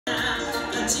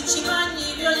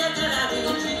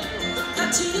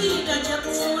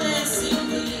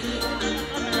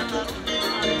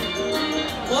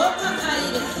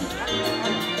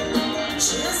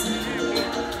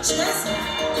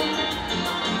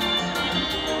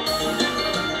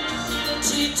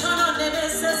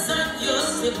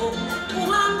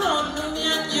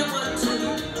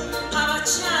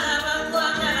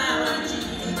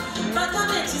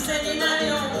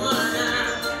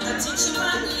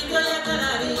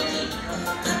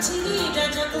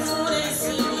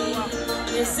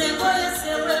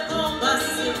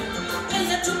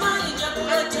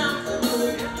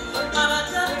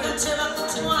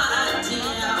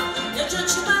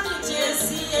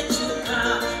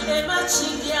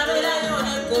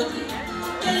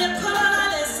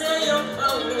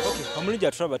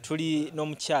Omulungi tulaba tuli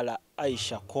n'omukyala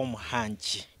Aisha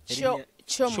Kyomuhangi.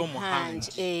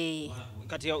 Kyomuhangi.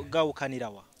 Kati gawukanira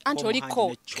wa? Anti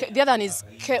oliko the other one is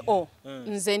KO.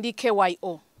 Nze ndi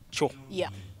KYO. Cho.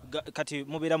 Yeah. Kati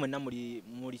mubeera mwenna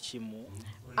muli kimu.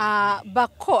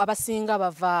 Bako abasinga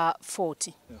bava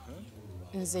 40.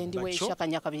 Nze ndi we Aisha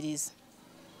Nyakabirizi.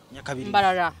 Nyakabirizi.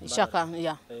 Mbarara Aisha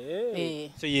ya.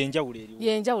 So yenjawulo eriwo.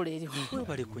 Yenjawulo eriwo.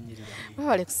 Bale kunyirira.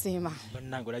 Bale kusiima.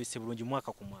 Bannange olabise bulungi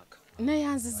mwaka ku mwaka.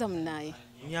 Neyanziza munaye.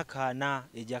 Myaka 4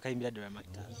 egyakayimbira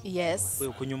Dramactors. Yes. Kwe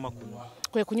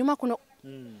kunyuma kuno.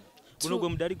 Buno gwe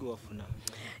mudali gwe wafuna.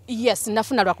 Yes,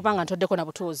 nafuna lwa kubanga ntoddeko na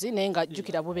butuuzi naye nga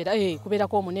jjukira bubeera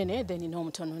kubeerako omunene then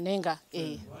n'omutono naye nga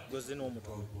Goze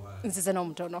n'omutono. Nzize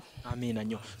n'omutono. Amina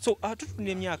nnyo. So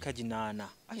tutunda emyaka 8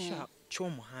 Aisha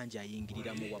Kyomuhangi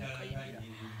ayingiriramu wa Bakayimbira.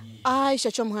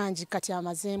 Aisha Kyomuhangi kati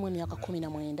amazeemu emyaka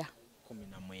 19.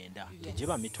 19.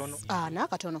 Tegiba mitono.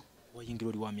 N'akatono. Wayingira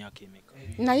oli wa myaka emeka?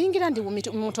 Nayingira ndi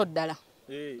muto ddala.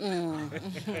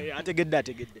 Ategedde.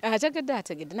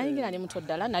 Nayingira ndi muto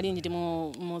ddala nali ndi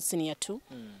mu senior 2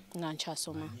 nga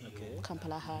nkyasoma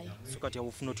Kampala High. So kati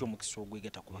awufuna otyo omukisa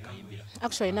ogwegeta ku Bakayimbira?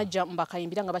 Actually najja mu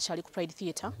Bakayimbira nga bakyali ku Pride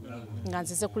Theatre nga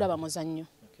nzize kulaba muzannyo.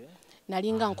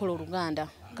 Nalinga nkola Oluganda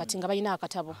kati nga balina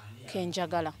akatabo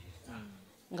kenjagala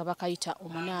nga bakayita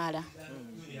Omunaala.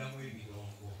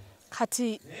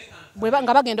 Kati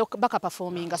nga bagenda baka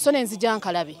performinga so nenzija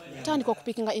nkalabe tandika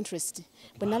okupikinga interest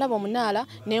bwe nalaba Omunaala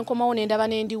nenkomawo nendaba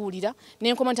nendiwulira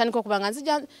nenkoma ntandika okubanga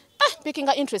nzija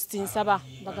pikinga interest nsaba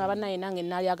bagaba naye nange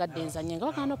nali agadde nzanye nga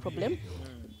bakana no problem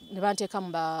ne banteeka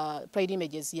mu ba Pride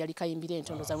Images yali Kayimbira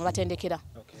entondo zange batendekera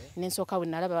nensooka bwe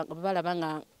nalaba balaba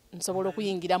nga nsobola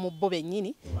okuyingira mu bo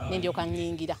bennyini nendyoka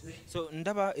nyingira. So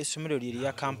ndaba essomero liri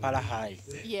ya Kampala High.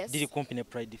 Yes. Diri kumpi ne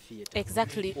Pride Theatre.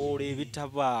 Exactly. Ole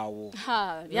bitabaawo.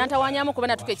 Byantawanyamu kuba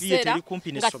natuka ekiseera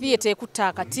nga theatre ekutta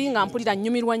akati nga mpulira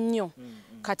nnyumirwa nnyo.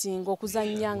 Kati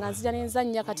ng'okuzannya nga nzija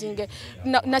nenzannya kati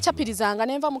nachapirizanga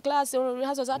nenva mu class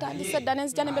hazo zatandise dda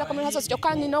nenzija nembeerako mu hazo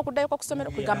kyokka nina okuddayoko ku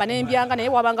ssomero kugamba nembyanga naye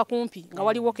wabanga kumpi nga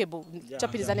wali walkable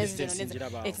chapiriza nenzija.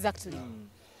 Exactly.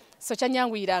 So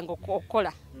kyanyanguyiranga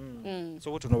okukola.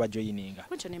 So what no joininga?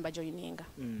 What nemba joininga.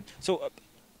 So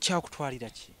kyakutwalira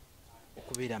ki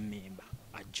okubeera member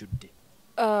ajjudde?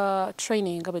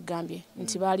 Training nga bwegambye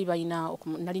nti baali balina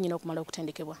nali nyina okumala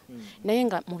okutendekebwa naye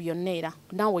nga mu byonna era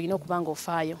naawe olina okuba nga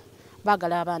ofaayo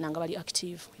baagala abaana nga bali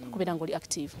active okubeera ng'oli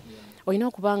active olina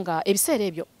okuba nga ebiseera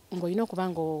ebyo ng'olina okuba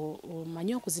nga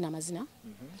omanyi okuzina amazina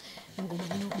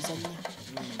ng'omanyi n'okuzannya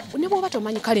ne bw'oba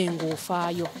tomanyi kale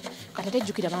ng'ofaayo kati ate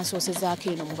jjukira bansosezaako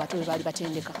eno mu bato be baali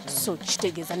batendeka so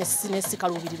kitegeeza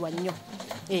nesikaluubirirwa nnyo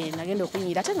nagenda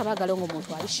okuyingira ate nga baagala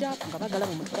ng'omuntu ali sharp nga baagala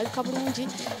ng'omuntu alabika bulungi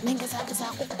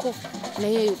nengezaako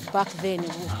naye back then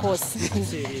of course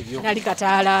nali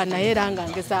kataala naye era nga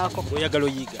ngezaako oyagala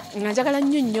oyiga nga njagala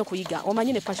nnyo okuyiga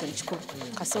omanyi ne passion kikulu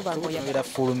kasoba ng'oyagala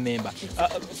full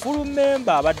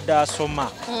member abadde asoma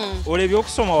olebye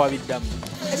okusoma wabiddamu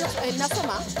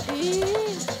nasoma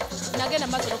nagenda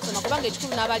maaso n'okusoma kubanga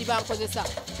ekikulu n'abaali bankozesa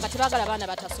nga tebaagala abaana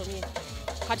batasomye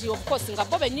kati of course nga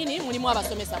bo bennyini mulimu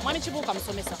abasomesa mwami Kibuuka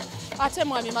musomesa ate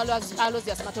mwami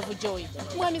Alozias Matovu Joy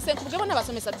mwami Senkubuge bonna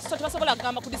basomesa so tebasobola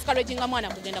kugamba ku discouraginga mwana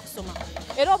kugenda kusoma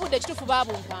era obudde ekituufu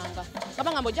baabumpanga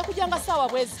kabanga mbojja kujjanga ssaawa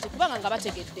bweziti kubanga nga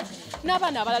bategedde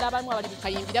n'abaana abalala abamu abali mu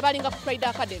Kayimbira balinga ku Pride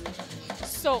Academy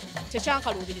so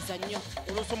tekyankaluubiriza nnyo.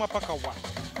 Olusoma paka wa?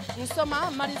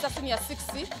 Nsoma maliza senior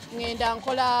 6 ngenda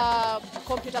nkola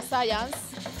computer science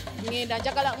ngenda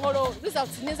njagala ngolo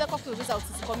results niza kwa results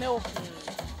zikomewo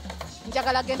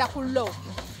njagala genda ku law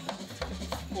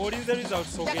olinze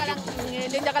results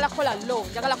ogende njagala kola law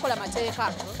njagala kola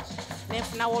mateeka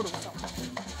nefuna woluto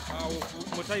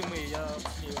mu time ya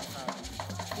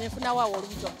nefuna wa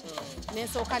woluto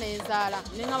nensooka nenzaala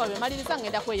nengamba bwe maliriza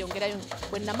ngenda kweyongerayo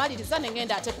bwe namaliriza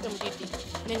nengenda ate ku MDD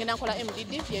nengenda nkola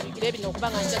MDD byebigire bino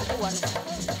okubanga njagala wano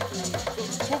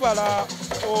kubala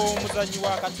omuzanyi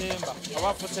wa Katemba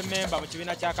abafuuse memba mu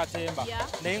kibiina kya Katemba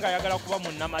naye nga ayagala kuba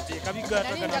munnamateeka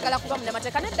ayagala kuba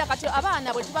munnamateeka nedda kati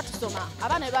abaana bwe tuba tusoma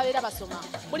abaana bwe babeera basoma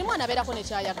buli mwana abeerako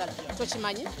nekyayagala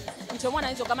tokimanyi nti omwana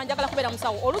ayinza ogamba njagala kubeera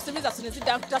musawo oluusi biza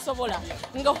sinezidda tasobola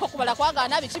nga okubala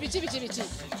kwagaana biki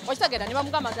okitegeera ne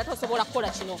bamugamba nti ate osobola kukola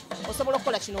kino osobola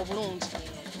okukola kino obulungi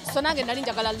so nange nali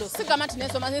njagala lo sigamba nti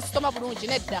nesoma bulungi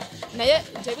nedda naye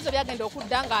nti ebizo byagenda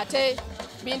okudda ng'ate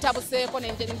bintabuseeko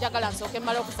nenjagala nsooke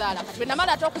mmala okuzaala kati bwe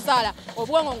namala ate okuzaala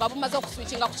obwongo nga bumaze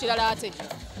okuswikinga ku kirala ate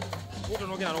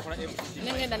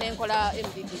nengenda nenkola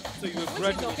MDD.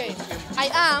 I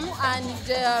am and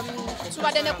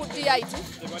tubadde ne ku DIT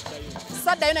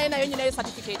saddayo nayo nyinayo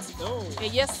certificate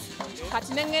yes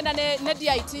kati nengenda ne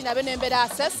DIT nabe nembeera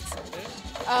assessed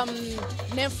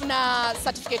nenfuna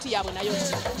certificate yaabwe nayo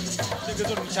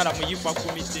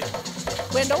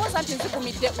bwe ndowooza nti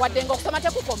nzigumidde wadde nga okusoma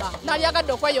tekukoma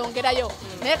nalyagadde okweyongerayo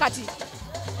naye kati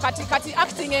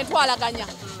acting entwalaganya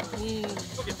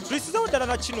tulisizawo ddala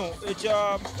na kino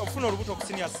ekya okufuna olubuto ku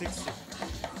senior 6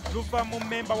 luva mu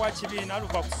memba wa kibiina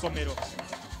luva ku ssomero.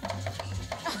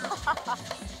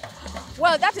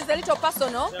 Well, that is a little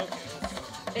personal.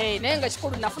 Naye nga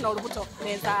kikulu nafuna olubuto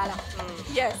nenzaala.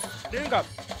 Yes. Naye nga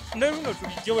ne luno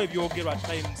tulijjewo ebyogerwa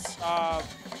times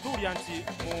tuwulira nti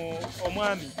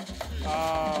omwami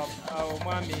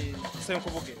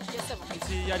Senkubuge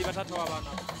nti yali bataata w'abaana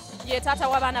ye taata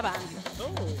w'abaana bange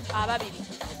ababiri.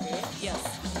 Yes.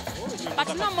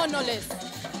 But no more, no less.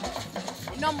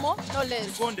 No more, no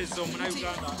less.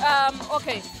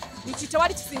 Okay. Nti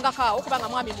tewali kisingako awo kubanga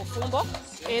mwami mufumbo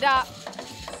era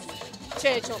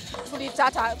kyekyo tuli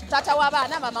taata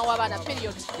w'abaana mama w'abaana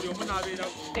period.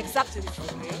 Exactly.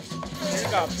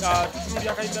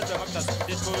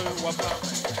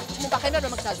 Bakayimbira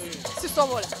Dramactors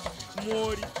sisobola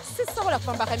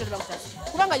kuva Bakayimbira Dramactors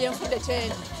kubanga yenfudde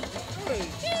kyendi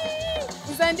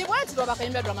nze ndi bwenti lwa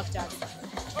Bakayimbira Dramactors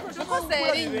nkoze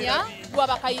erinnya lwa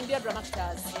Bakayimbira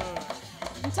Dramactors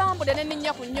ntambudde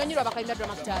n'enninnya ku nnyonyi lwa Bakayimbira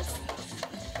Dramactors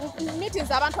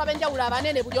meetings abantu ab'enjawulo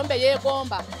abanene buli ombe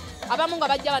yeegomba abamu nga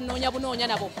bajja banoonya bunoonya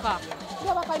na bokka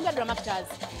lwa Bakayimbira Dramactors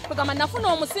kugamba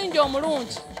nafuna omusingi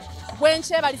omulungi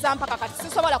bwenkyebaliza mpaka kati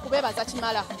sisobola kubeebaza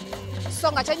kimala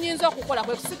so nga kyenyinza okukola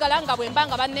kwe kusigala nga bwe mba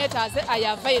nga banneetaaze I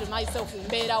avail myself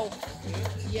mbeerawo.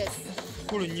 Yes.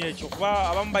 Kulu nnyo ekyo kuba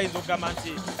abamu bayinza okugamba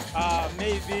nti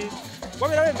maybe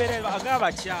wabeerawo embeera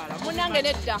ag'abakyala munnange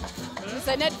nedda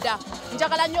nze nedda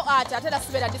njagala nnyo ate era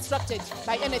sibeera distracted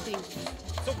by anything.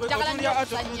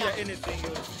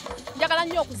 Njagala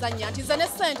nnyo okuzannya nti nze ne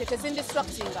ssente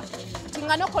tezindistractinga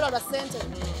tinga nokola lwa ssente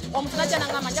omuntu najja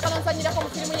nangamba njagala nzanyireko mu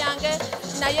firimu yange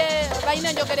naye balina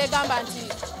enjogera egamba nti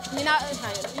nina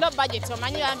no budget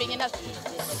omanyi yambi ngenda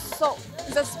so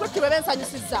nze script bwe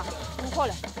bensanyusizza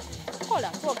nkola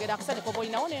twogera akasente koba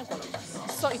olinawo nenkola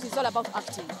so it is all about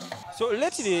acting. So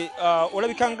lately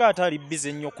olabika nga atali busy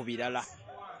ennyo ku birala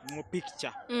mu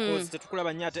picture because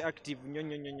tetukulaba nnyo ate active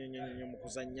nnyo mu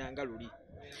kuzannya nga luli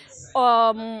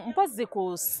mpozi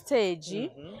ku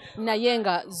stage naye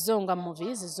nga zonga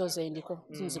movies zo zendiko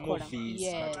zinzikola.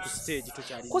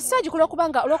 Ku stage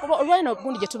kulokubanga olwano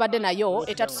gundi gye tubadde nayo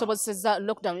etatusobozeseza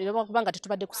lockdown olwokubanga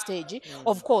tetubadde ku stage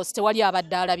of course tewali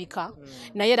abadde alabika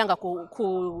naye era nga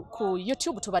ku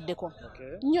YouTube tubaddeko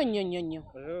nnyo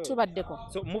tubaddeko.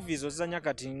 So movies ozanya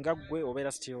kati nga gwe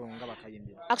obeera still nga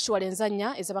Bakayimbira? Actually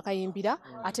enzanya eza Bakayimbira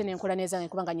ate nenkola nezange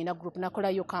kubanga nyina group nakola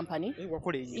yo company.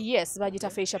 Yes,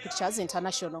 bagita Aisha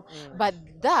International. But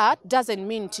that doesn't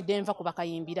mean to Denver ku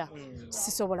Bakayimbira.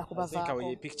 Sisobola kubavaako.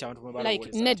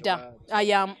 Like nedda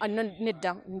I am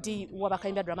nedda ndi wa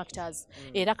Bakayimbira Dramactors.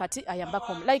 Era kati I am back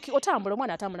home. Like otambula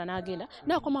omwana atambula n'agenda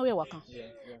n'akomawo ewaka.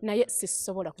 Naye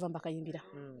sisobola kuva Bakayimbira.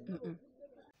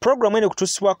 Program ene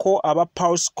kutusibwako aba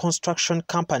Pulse Construction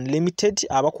Company Limited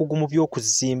abakugu mu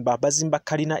by'okuzimba bazimba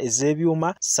kalina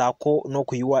ez'ebyuma saako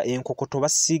n'okuyiwa enkokoto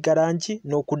basiiga langi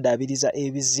n'okuddaabiriza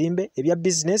ebizimbe ebya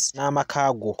business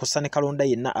n'amakaago kosa ne kalonda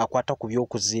yenna akwata ku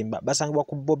by'okuzimba basangibwa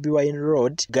ku Bobby Wine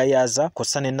Road Gayaza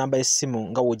kosa ne namba y'essimu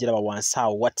nga wogiraba wansi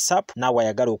awo WhatsApp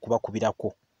n'awayagala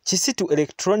okubakubirako. Kisitu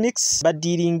Electronics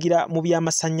badiringira mu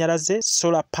by'amasannyalaze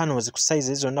solar panels ku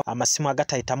size zonna amasimu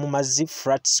agatayita mu mazzi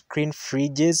flat screen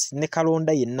fridges ne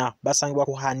kalonda yenna basangibwa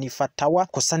ku Hanifa Tower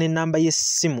kosa ne namba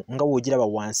y'essimu nga wogiraba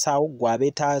wansi awo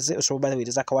gwabeetaaze osobola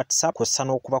baweereza ka WhatsApp kosa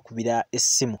n'okubakubira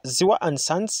essimu. Ziwa and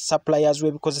Sons suppliers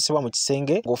w'ebikozesebwa mu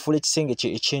kisenge ng'ofuula ekisenge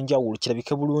kye ekyenjawulo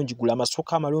kirabike bulungi gula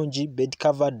amasooka amalungi bed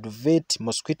cover duvet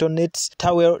mosquito nets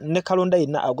towel ne kalonda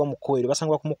yenna agwa mu kkoero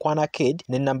basangibwa ku Mukwana Arcade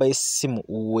ne namba y'essimu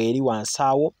weeri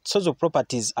wansaawo. Sozo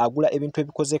Properties agula ebintu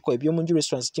ebikozeko ebyomunju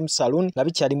restaurants gym saloon nga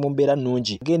bikyali mu mbeera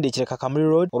nnungi. Genda ekireka Kamuli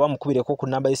Road oba mukubireko ku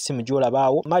namba y'essimu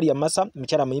gy'olabaawo. Mariam Massa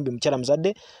mukyala muyimbi mukyala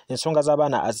muzadde ensonga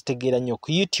z'abaana azitegeera nnyo.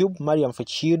 Ku YouTube Mariam for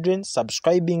Children,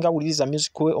 subscribinga wuliriza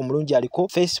music we omulungi aliko.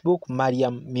 Facebook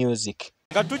Mariam Music.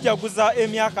 Nga tujaguza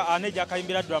emyaka 4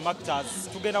 gy'akayimbira Dramactors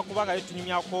tugenda kubanga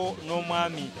tunyumyako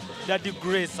n'omwami Daddy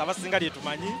Grace abasinga lye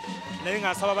tumanyi naye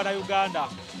nga nsaba bana Uganda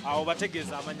awo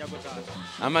bategeeza amanya go taata.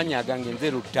 Amanya gange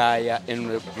nze Lutaaya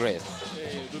Henry Grace.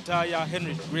 Lutaaya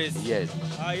Henry Grace. Yes.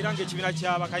 Era ng'ekibiina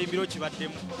kya bakayimbiro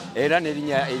kibaddemu. Era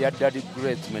n'erinnya erya Daddy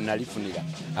Grace mwe nalifunira.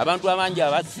 Abantu abangi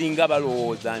abasinga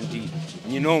balowooza nti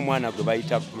nyina omwana gwe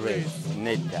bayita Grace.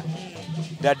 Nedda.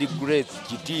 Daddy Grace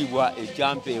kitiibwa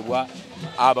ekyampeebwa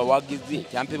abawagizi,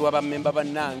 ekyampeebwa bammemba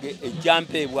bannange,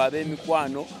 ekyampeebwa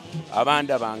ab'emikwano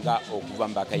abandabanga okuva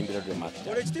mu Bakayimbira Dramactors.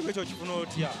 Olwo ekitiibwa ekyo kifuna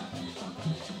otya?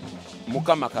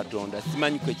 Mukama Katonda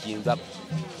simanyi kwe kiyinza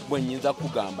bwe nnyinza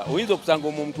kugamba. Oyinza okusanga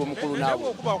omuntu omukulu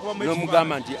naawe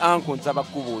n'omugamba nti anko nsaba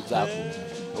kubuuzaako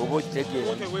oba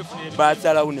okitegeera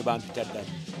baasalawo ne bampita ddala.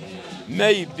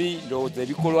 Maybe ndowooza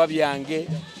ebikolwa byange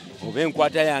oba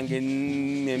enkwata yange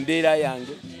n'embeera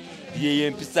yange byeye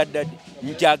empisa ddadi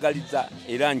nkyagaliza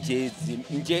era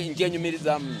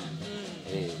nkyenyumirizaamu.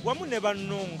 Wamu ne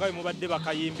banno nga bwe mubadde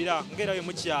bakayimbira ng'era bwe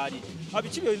mukyali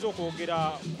abiki by'oyinza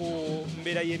okwogera ku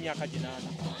mbeera y'emyaka ginaana?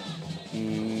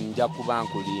 Nja kuba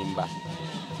nkulimba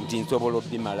nti nsobola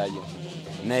obbimalayo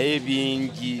naye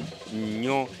bingi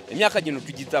nnyo. Emyaka gino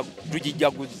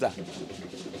tugijaguza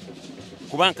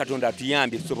kubanga Katonda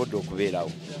atuyambye tusobodde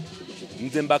okubeerawo.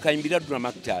 Nze Bakayimbira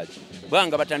Dramactors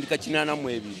bwanga batandika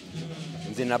 82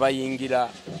 nze nabayingira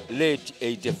late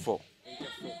 84.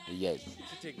 Yes.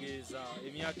 Kitegeeza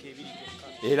emyaka 2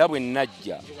 kyokka. Era bwe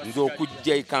najja nze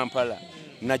okujja e Kampala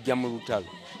najja mu lutalo.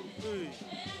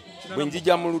 Bwe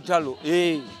nzija mu lutalo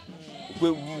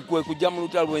kwe kujja mu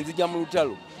lutalo bwe nzija mu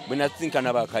lutalo bwe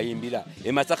nasinkana Bakayimbira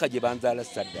e Mesach gye banzaala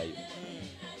saddayo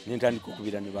ne ntandika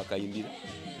okubira ne Bakayimbira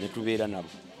ne tubeera nabo.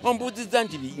 Ombuuziza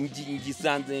nti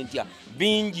ngisanze ntya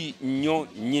bingi nnyo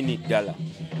nnyini ddala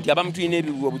nti abamu tulina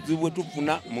obuzibu bwe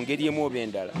tufuna mu ngeri emu oba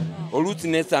endala. Oluusi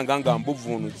neesanga nga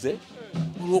mbuvuunuse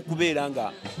olw'okubeera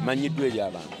nga manyiddwa eri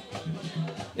abantu.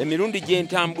 Emirundi gye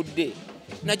ntambudde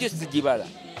nagyo sigibala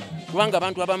kubanga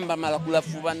abantu abamu bamala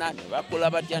kulafubana ne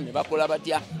bakola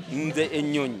batya. Nze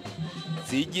ennyonyi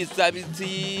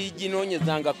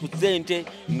siginoonyezanga ku ssente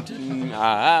nti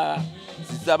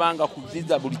sisabanga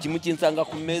kuziza buli kimu kinsanga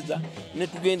ku mmeeza ne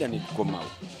tugenda ne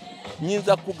tukomawo.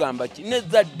 Nyinza kugamba ki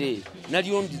nezadde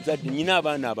naliyo ndizadde nyina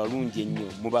abaana abalungi ennyo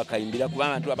mu Bakayimbira kuba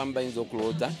abantu abamu bayinza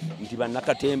okulowooza nti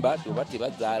bannakatemba oba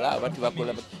tebazaala oba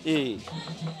tebakola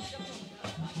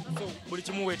buli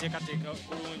kimu weeteekateeka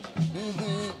bulungi.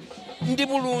 Ndi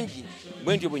bulungi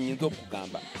bwe ntyo bwe nnyinza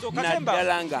okugamba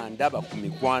naddala nga ndaba ku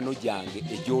mikwano gyange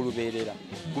egy'olubeerera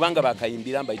kubanga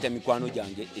Bakayimbira mbayita mikwano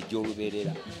gyange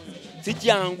egy'olubeerera. Si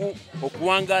kyangu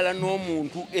okuwangaala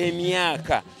n'omuntu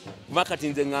emyaka kuba kati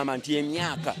nze ngamba nti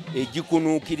emyaka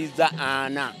egikunuukiriza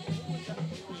 4.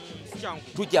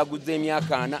 Tukyaguza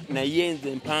emyaka 4 naye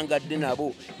nze mpangadde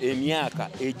nabo emyaka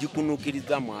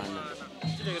egikunuukiriza 4.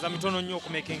 Kitegeeza mitono nnyo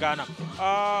okumeekingana.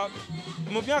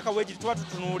 Mu myaka weegiri tuba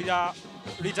tutunuulira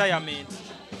retirement.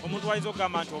 Omuntu wayinza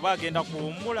okugamba nti oba agenda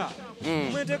kuwummula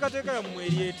mweteekateeka yammwe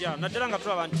eri etya naddala nga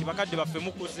tulaba nti bakadde baffe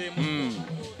mukuzeemu.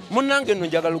 Munnange nno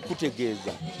njagala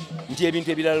okukutegeeza nti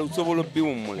ebintu ebirala osobola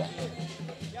obbiwummula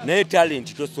naye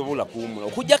talenti tosobola kuwummula.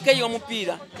 Okugjako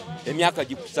ey'omupiira emyaka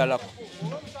gikusalako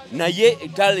naye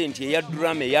talenti eya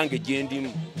drama eyange gye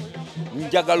ndimu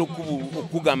njagala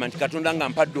okugamba nti Katonda nga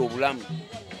mpadde obulamu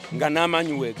nga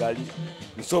n'amaanyi weegali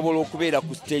nsobola okubeera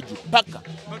ku stage paka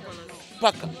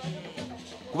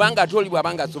kubanga ate oli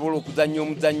bw'abanga asobola okuzannya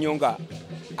omuzannyo nga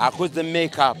akoze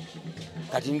make-up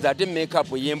kati nze ate make-up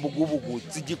ey'embugubugu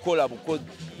sigikola bukozi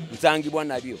nsangibwa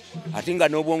nabyo ate nga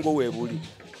n'obwongo weebuli.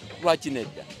 Lwaki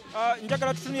nedda?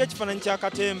 Njagala tutunire ekifaananyi kya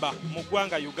Katemba mu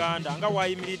ggwanga Uganda nga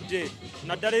waayimiridde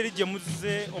naddala eri gye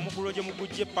muzze omukulu gye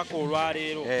mugujje paka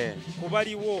olwaleero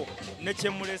kubaliwo ne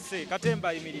kyemulese Katemba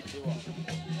ayimiriddewa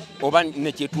oba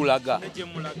ne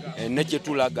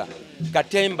kyetulaga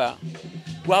Katemba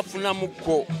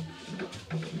twafunamuko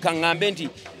kaŋŋambe nti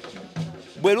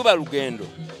bwe luba lugendo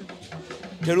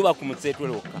teruba ku museetwe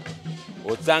lwokka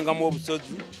osangamu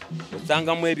obusozi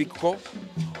osangamu ebikko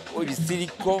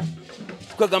ebisiriko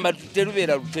tukagamba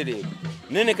terubeera lutereevu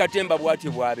nene Katemba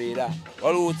bwatyo bwabeera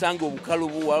waliwo osanga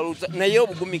obukalubu naye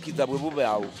obugumikiza bwe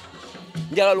bubaawo.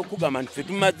 Njagala okugamba nti ffe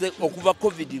tumaze okuva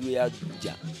covid lwe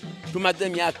yajja tumaze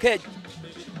emyaka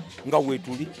nga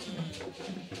weetuli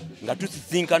nga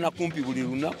tusisinkana kumpi buli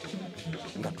lunaku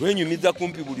nga twenyumiza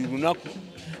kumpi buli lunaku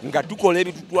nga tukola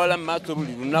ebitutwala mu maaso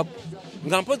buli lunaku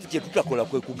nga mpozi kye tutakola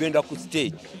kwe kugenda ku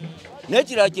stage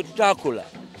n'ekirala kye tutakola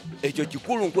ekyo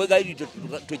kikulu nkwegayirira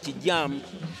tekijjamu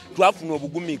twafuna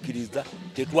obugumiikiriza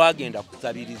tetwagenda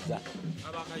kusabiriza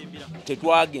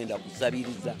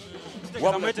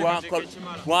wabula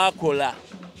twakola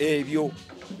ebyo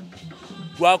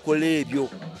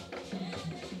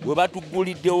bwe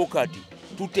batuguliddewo kati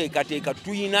tuteekateeka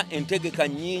tuyina entegeka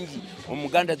nnyingi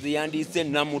omuganda ze yandiise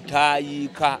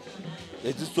namutayiika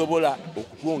ezisobola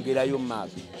okutwongerayo mu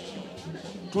maaso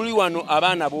tuli wano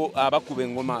abaana abakuba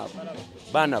engoma abo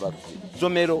baana baffe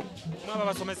ssomero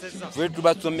ffe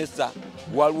tubasomesa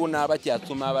waliwo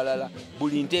n'abakyasoma abalala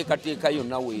buli nteekateeka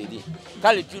yonna weeri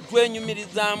kale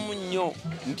twenyumirizaamu nnyo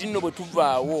nti nno bwe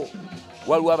tuvaawo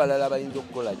waliwo abalala bayinza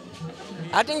okukola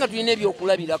ate nga tulina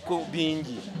ebyokulabirako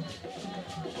bingi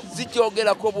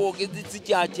sikyogerako bwogezi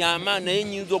sikyakyama naye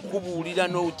nyinza okubuulira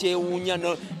n'okyewuunya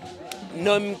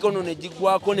n'emikono ne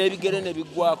gigwako n'ebigere ne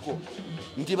biggwako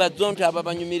nti bazonto aba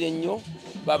banyumira ennyo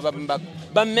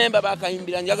bammemba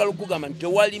Bakayimbira njagala okugamba nti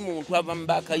tewali muntu ava mu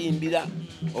Bakayimbira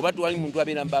oba tewali muntu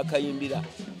abeera mu Bakayimbira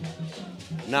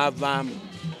n'avaamu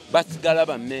basigala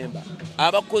bammemba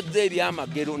abakoze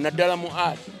ebyamagero naddala mu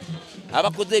art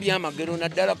abakoze ebyamagero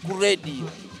naddala ku rediyo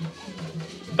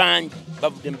bangi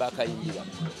bavudde mu Bakayimbira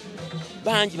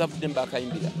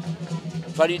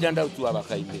Farida Ndawuti wa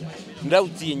Bakayimbira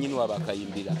Ndawuti yennyini wa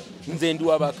Bakayimbira nze ndi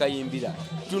wa Bakayimbira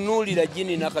tunuulira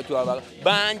jini nakatwa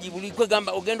bangi buli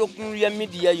kwegamba ogenda okutunulira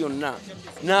media yonna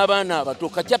n'abaana abato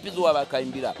Kacyapizo wa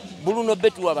Bakayimbira Buluno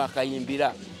Betu wa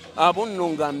Bakayimbira abo nno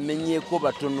nga mmenyeeko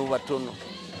batono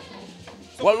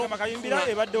Bakayimbira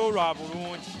ebaddewo lwa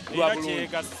bulungi era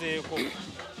kyegasseeko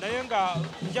naye nga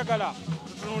njagala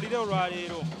tutunulire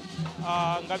olwaleero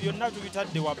nga byonna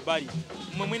tubitadde wabbali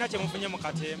mmwe mwina kye mufunye mu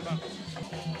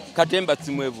Katemba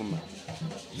simwevuma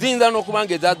ziyinza n'okuba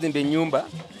nga ezazimba ennyumba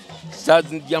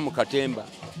saazijja mu Katemba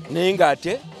naye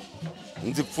ng'ate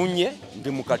nzifunye ndi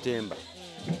mu Katemba.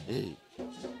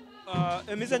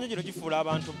 Emizannyo gino gifuula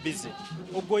abantu bize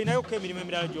ogwo olinayo emirimu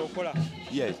emirala gy'okola?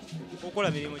 Yes.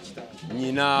 Okola mirimu ki?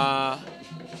 Nyina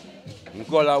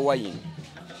nkola wayini.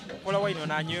 Okola wayini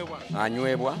ono anywebwa?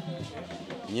 Anywebwa.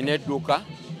 Nyina edduuka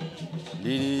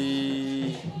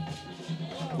liri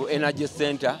ku Energy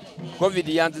Center. Covid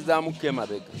yanzizaamu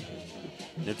kemabega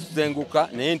ne tusenguka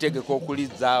naye ntegeka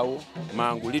okulizaawo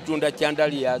mangu litunda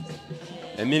chandaliers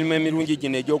emirimu emirungi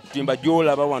gino egy'okutimba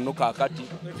gy'olaba wano kaakati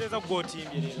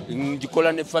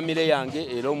ngikola ne famire yange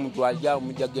era omuntu ajja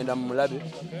omujja genda mu mulabe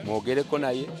mwogereko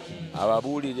naye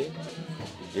ababuulire.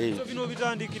 Bino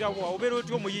bitandikirawo obeera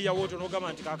otyo omuyiiya wooto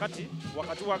n'ogamba nti kaakati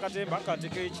wakati wa Katemba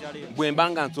katekeyo ekirala bwe mba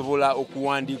nga nsobola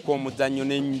okuwandiika omuzannyo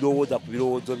ne ndowooza ku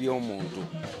birowoozo by'omuntu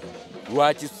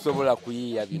lwaki sisobola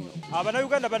kuyiiya bino.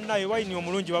 Abannayuganda bannaye wayini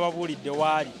omulungi bababuulidde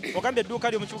waali ogambye edduuka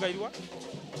lyo mu kibuga liriwa?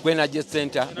 Ku Energy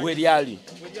Center weryali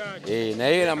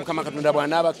naye era Mukama Katonda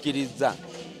bw'anaabakkiriza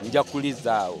nja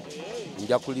kulizaawo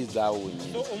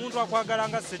wennyini. Omuntu akwagala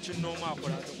nga Ssekinnoomu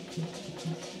akola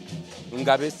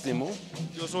nga b'essimu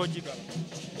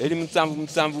eri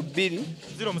 772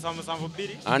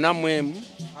 077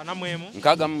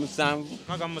 47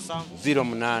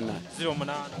 08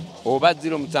 oba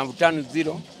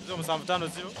 0750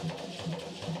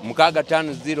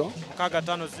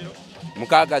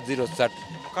 650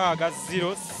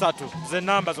 603 ze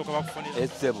namba zokubakufunira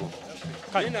essebo.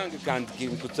 Nange kandi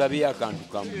nkusabye akantu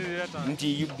kamu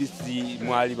nti UBC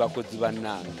mwali bakozi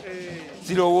bannange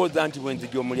sirowooza nti bwe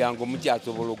nzija omulyango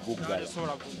mukyasobola okuggala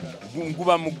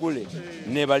nkuba mugule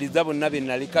nebaliza bonna be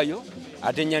nalekayo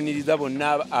ate nyaniriza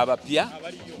bonna abapya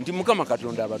nti Mukama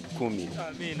Katonda abatukuumire.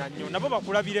 Amiina nnyo nabo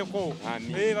bakulabireko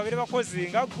babeere bakozi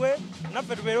nga ggwe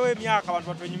naffe tubeerewo emyaka abantu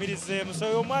batwenyumirizeemu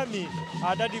so omwami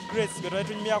Daddy Grace gwe twali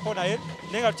tunyumyako naye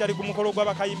nga tukyali ku mukolo gwa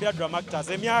Bakayimbira Dramactors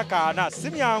emyaka 4 si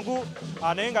myangu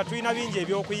naye nga tulina bingi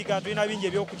ebyokuyiga tulina bingi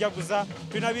ebyokujaguza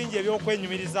tulina bingi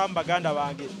ebyokwenyumirizaamu baganda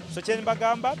bange so kye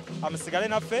mbagamba amusigale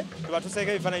naffe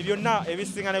tubatuseeko ebifaananyi byonna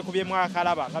ebisinga ku byemwaka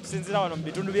alaba katusinzira wano mu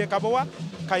bitundu by'e Kabowa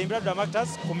Kayimbira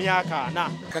Dramactors ku myaka 4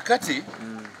 kakati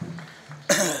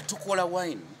tukola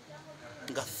wine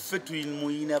nga ffe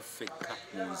tuyina ffekka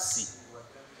mu nsi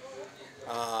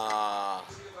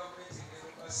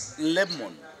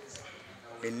lemon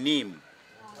enniimu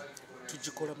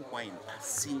tugikola mu wine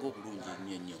asinga obulungi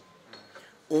ennyo nnyo.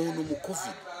 Ono mu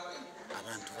Covid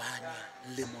abantu baanywa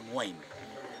lemon wine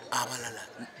abalala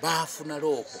baafuna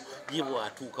looko ye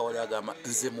bw'atuuka wali agamba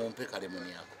nze mumpe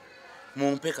kalemoni yako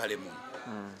mumpe kalemoni.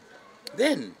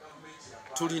 Then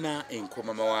tulina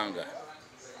enkoma mawanga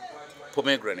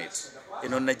pomegranate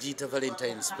eno nagiyita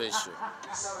Valentine special.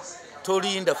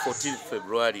 Tolinda 14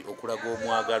 February okulaga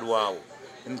omwagalwawo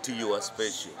nti you are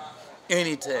special.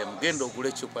 Anytime genda ogula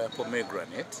ecupa ya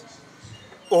pomegranate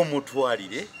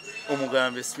omutwalire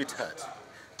omugambe sweetheart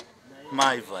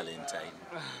my Valentine.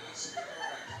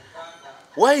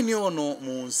 Wine ono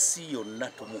mu nsi yonna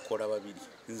tumukola babiri.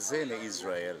 Nze ne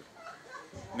Israel.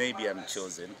 Maybe I'm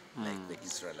chosen like the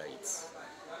Israelites.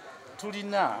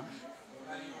 Tulina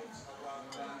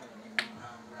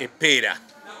epera.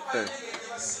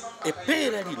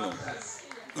 Epera lino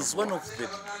is one of the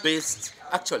best,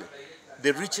 actually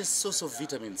the richest source of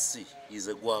vitamin C is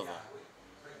a guava.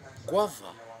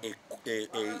 Guava,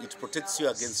 it protects you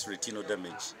against retinal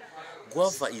damage.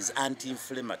 Guava is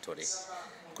anti-inflammatory.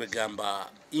 Kwegamba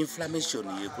inflammation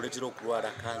yekuletera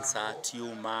okulwala cancer,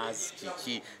 tumors,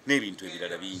 kiki n'ebintu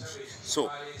ebirala bingi.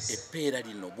 So epera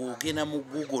lino bw'ogenda mu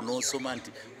Google n'osoma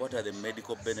nti what are the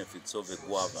medical benefits of a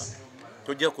guava,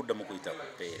 tojja kuddamu kuyita ku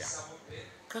ppeera.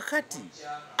 Kakati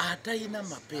atayina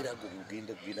mapeera go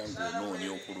mugenda kugira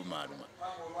ng'onoonya okulumaaluma,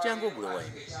 jangu ogule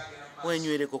wine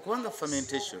wenywereko, kubanga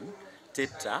fermentation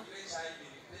tetta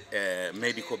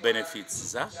medical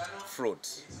benefits za fruit.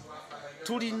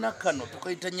 Tulina kano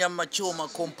tukayita nyama choma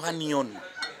companion.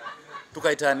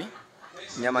 Tukayita ani?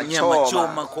 Nyama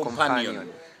choma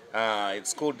companion.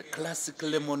 It's called classic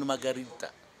lemon margarita.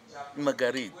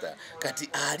 Kati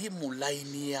ali mu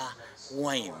line ya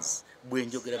wines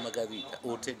bwenjogera margarita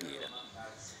otegeera.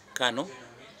 Kano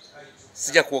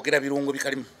sija kwogera birungo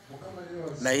bikalimu.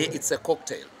 Naye it's a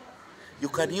cocktail. You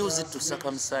can use it to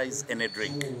circumcise any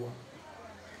drink.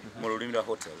 Mululimi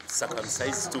hotel,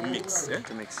 circumcise to mix, eh?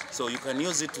 To mix. So you can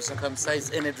use it to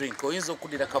circumcise any drink. Oyinza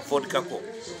okudira ka vodka ko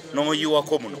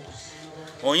n'oyiwako muno.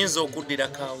 Oyinza okudira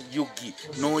ka yugi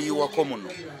n'oyiwako muno.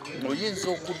 Oyinza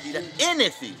okudira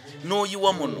anything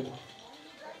n'oyiwa muno.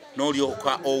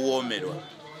 N'olyoka owoomerwa.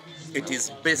 It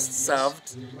is best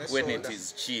served when it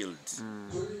is chilled.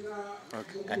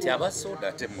 Okay. Kati abasoda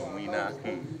ate mwina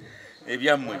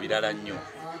ebyammwe birala nnyo.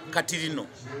 Kati lino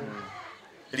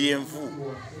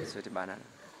lienvu,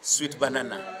 sweet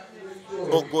banana,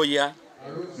 bogoya,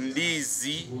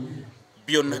 ndizi,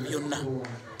 byonna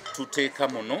tuteeka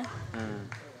muno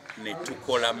ne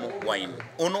tukolamu wine.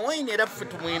 Ono wine era ffe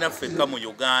tumwina ffekka mu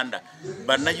Uganda,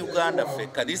 Bannayuganda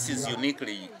ffekka. This is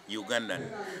uniquely Ugandan.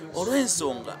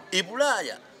 Olw'ensonga e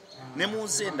Bulaaya ne mu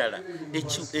nsi endala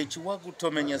ekiwagu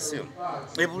tomenya siro.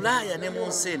 E Bulaaya ne mu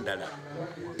nsi endala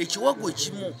ekiwagu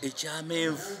ekimu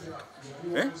eky'amenvu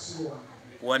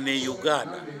wane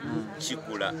Uganda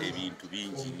kigula ebintu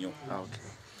bingi nnyo.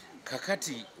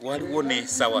 Kakati waliwo ne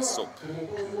sour soap.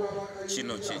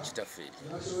 Kino kye kitaffe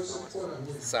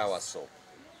sour soap.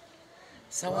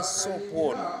 Sour soap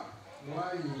ono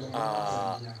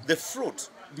the fruit.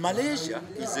 Malaysia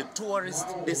is a tourist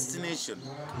destination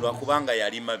lwakubanga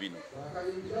yalima bino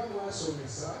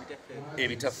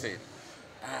ebitaffe.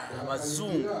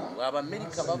 Abazungu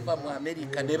Abamerika bava mu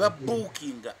Amerika ne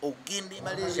babuukinga ogenda e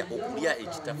Malaysia okulya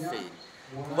ekitafeeri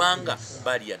kubanga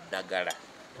balya ddagala.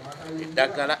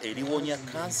 Eddagala eriwonya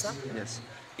kansa,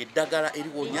 eddagala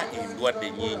eriwonya endwadde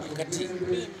nnyingi. Kati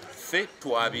ffe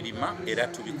twabirima era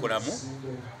tubikolamu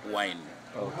wine.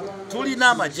 Tulina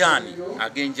amajaani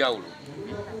ag'enjawulo.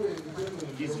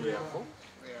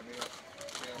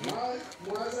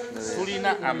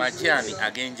 Tulina amajaani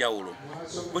ag'enjawulo.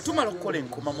 Bwe tumala okukola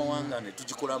enkoma mawanga ne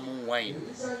tugikolamu wine,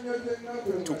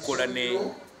 tukola ne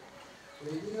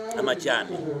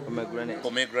amajaani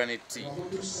pomegranate tea.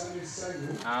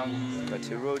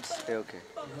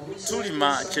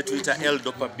 Tulima kye tuyita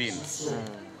L-dopa beans.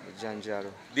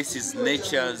 This is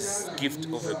nature's gift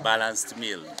of a balanced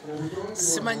meal.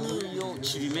 Simanyiyo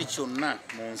kirime kyonna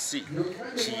mu nsi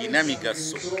kiyina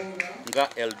migaso nga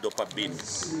L-dopa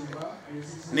beans.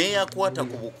 Naye akwata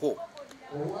ku buko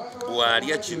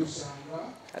bw'alya kino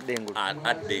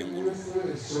adda engulu.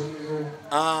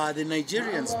 The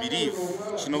Nigerians believe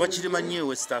kino bakirima nnyo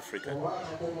West Africa.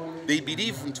 They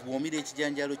believe nti bw'omira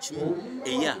ekijanjalo kimu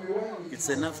eya it's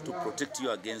enough to protect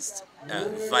you against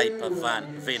viper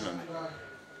venom.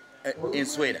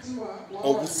 Enswera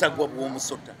obusagwa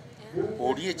bw'omusota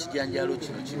oli ekijanjalo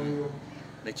kino kimu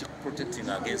ne kikuprotecting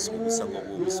against obusagwa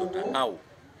bw'omusota. Awo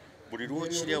buli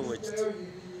lwokirya wekiti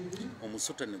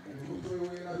omusota ne gukuluma.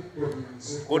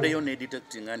 Odeyo ne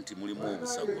detecting nti mulimu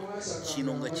obusagwa.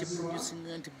 Kino nga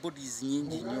kiproducing nti bodies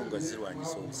nyingi nnyo nga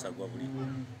zirwanyisa obusagwa buli.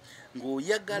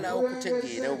 Ng'oyagala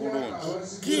okutegeera obulungi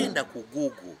genda ku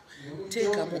Google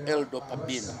teekamu L-dopa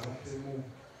bean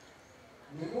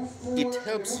it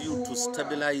helps you to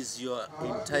stabilize your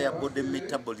entire body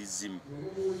metabolism.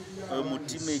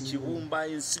 Mutima, ekibumba,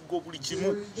 ensigo, buli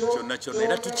kimu kyonna kyonna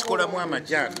era tukikolamu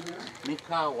amajani ne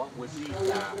kaawa bwe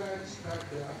tuyita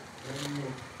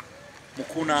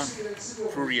mukuna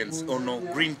pruriens ono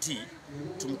green tea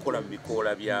tumukola mu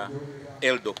bikoola bya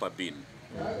L-dopamine.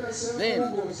 Then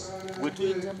bwe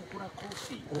tuyita mukuna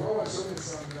coffee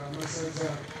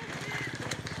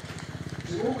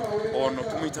ono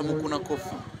tumuyita mukuna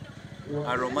coffee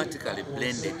aromatically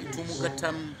blended,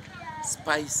 tumugatamu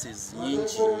spices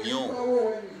nyingi nnyo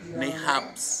ne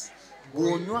herbs.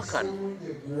 Bw'onywa kano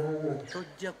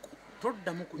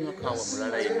toddamu kunywa kaawa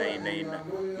mulala yenna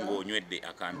ng'onywedde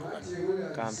akantu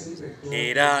kano,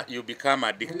 era you become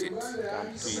addicted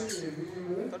to it.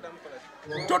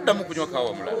 Toddamu kunywa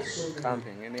kaawa mulala.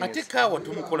 Ate kaawa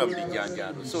tumukola mu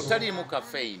bijanjaalo, so taliimu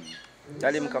caffeine.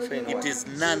 It is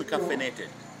non-caffeinated.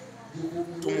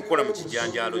 Tumukola mu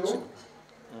kijanjaalo kino.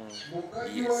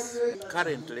 Yes.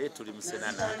 Currently tuli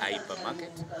musenana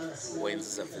hypermarket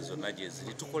wenzi zaffe zonna gye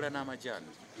ziri tukola n'amajani.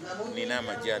 Nina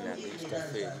amajani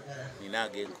ag'ekitaffe, nina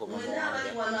ag'enkoma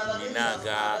muwanga, nina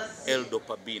aga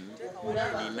L-dopamine,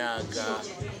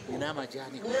 nina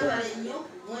amajani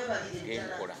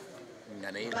genkola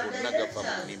nga naye gonna gava mu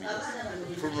nnimiro.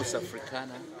 Prunus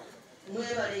africana.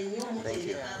 Thank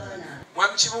you.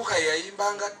 Mwakibuuka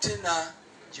yayimbanga tena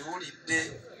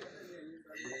giwulidde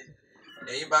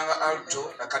yayimbanga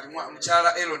alto nakati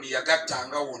mukyala Eloni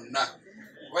yagattanga wonna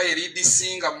kuba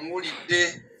eridisinga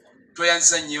muwulidde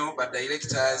tweyanziza nnyo ba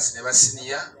directors ne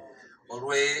basiniya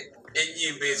olwe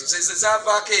ennyimba ezo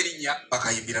zaavaako erinnya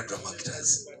Bakayimbira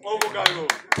Dramactors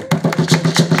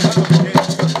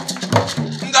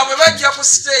nga bwe bajja ku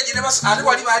stage ate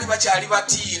wali baali bakyali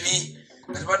batiini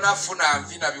kati banafuna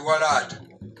nvi na biwalaata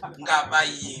nga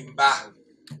bayimba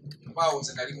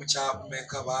bawuze nali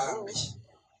mukyameka bambi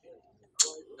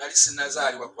nali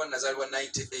sinazaalibwa kuba nazaalibwa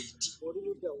 98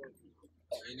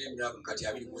 alina emyaka kati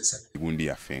 23 gundi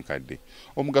yaffe enkadde.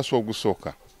 Omugaso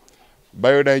ogusooka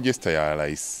biodigester ya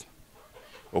layisi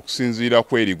okusinziira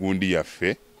ku eri gundi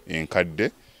yaffe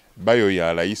enkadde bayo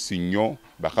ya layisi nnyo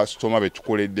bakasitoma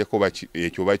betukoleddeko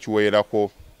ekyo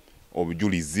bakiweerako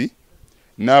obujulizi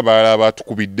n'abalala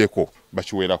batukubiddeko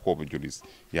bakiweerako obujulizi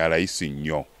ya layisi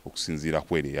nnyo okusinziira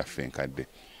ku eri yaffe enkadde.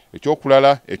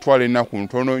 Ekyokulala etwala ennaku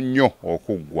ntono nnyo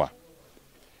okuggwa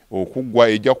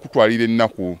ejja kutwalira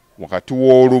ennaku wakati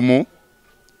w'olumu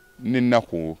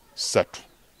n'ennaku 3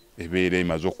 ebeera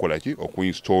emaze okukola ki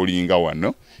okuinstallinga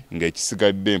wano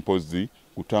ng'ekisigadde mpozi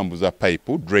kutambuza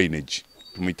pipe drainage,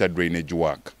 tumuyita drainage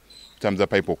work, kutambuza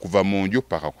pipe okuva mu nju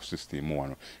paka ku system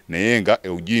wano naye nga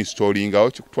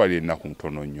ogiinstallingawo kikutwalira ennaku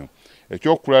ntono nnyo.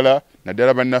 Ekyokulala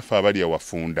naddala bannaffe abali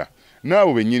awafunda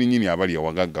n'abo bennyininyini abali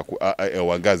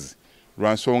awagazi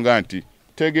lwansonga nti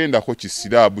tegendako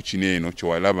kisiraabu kino eno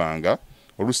kyewalabanga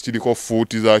oluusi kiriko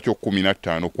fuuti zaakyo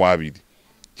 15 ku 2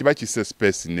 kiba kisse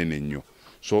space nnene nnyo.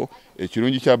 So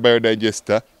ekirungi kya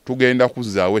biodigester tugenda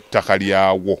kuzzaawo ettaka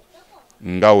lyawo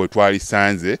nga we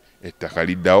twalisanze ettaka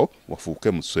liddawo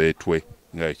wafuuke muswetwe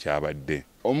nga kyabadde.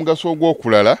 Omugaso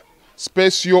ogw'okulala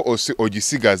space yo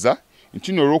ogisigaza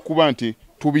nti olw'okuba nti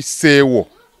tubiseewo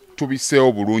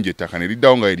bulungi ettaka ne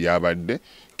liddawo nga eryabadde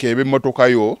kebe emmotoka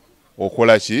yo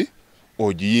okola ki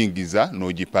ogiyingiza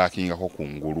n'ogipaakingako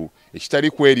kungulu.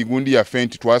 Ekitali kweri gundi yaffe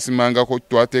nti twasimangako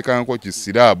twateekangako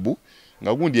kisiraabu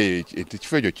nga gundi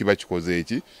ekifo ekyo kiba kikoze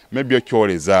eki maybe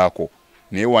okyolezaako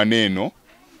naye wano eno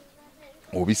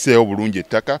obiseewo bulungi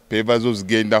ettaka peva zo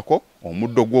zigendako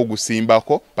omuddo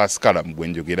gw'ogusimbako pasikala mu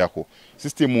gwenjogerako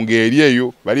sisitemu ng'eri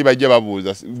eyo bali bajja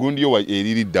babuuza gundi yo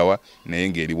eririddawa naye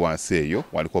ng'eri wansi eyo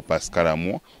waliko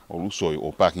pasikalamu oluusi oyo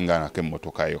opaakinga nako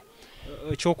emmotoka yo.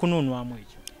 Ekyokunuunwamu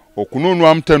ekyo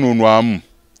okunuunwamu tenuunwamu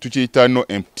tukiyita no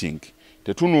emptying.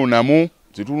 Tetunuunamu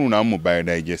mu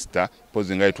biodigester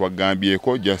pozi nga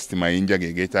twagambyeko just mayinja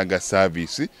gegetaaga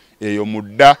service eyo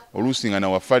mudda oluusi nga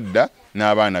nawafadda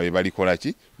n'abaana be balikola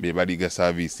ki be baliga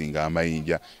service nga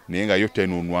amayinja naye nga yo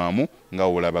tenuunwamu nga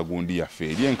olaba gundi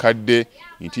yaffe eri enkadde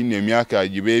nti n'emyaka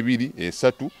giba 2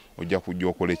 3 ojja kujja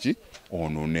okole ki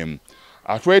onuunemu.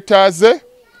 Atwetaaze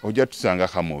ojja tusanga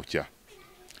Kamokya.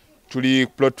 Tuli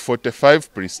plot 45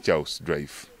 Prince Charles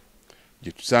Drive.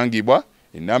 Gye tusangibwa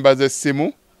enamba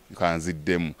z'essimu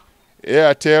kanziddemu.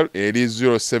 Airtel eri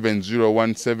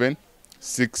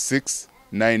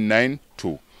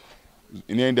 07017669992.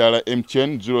 N'endala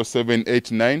MTN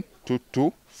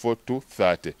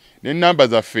 0789224230. N'ennamba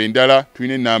zaffe endala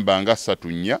tulina ennamba nga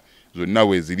 3 zonna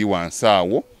weeziri wansi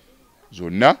awo.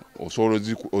 Zonna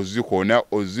osobola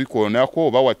ozikoonako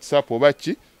oba WhatsApp oba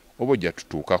ki oba ojja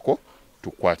tutuukako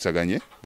tukwataganye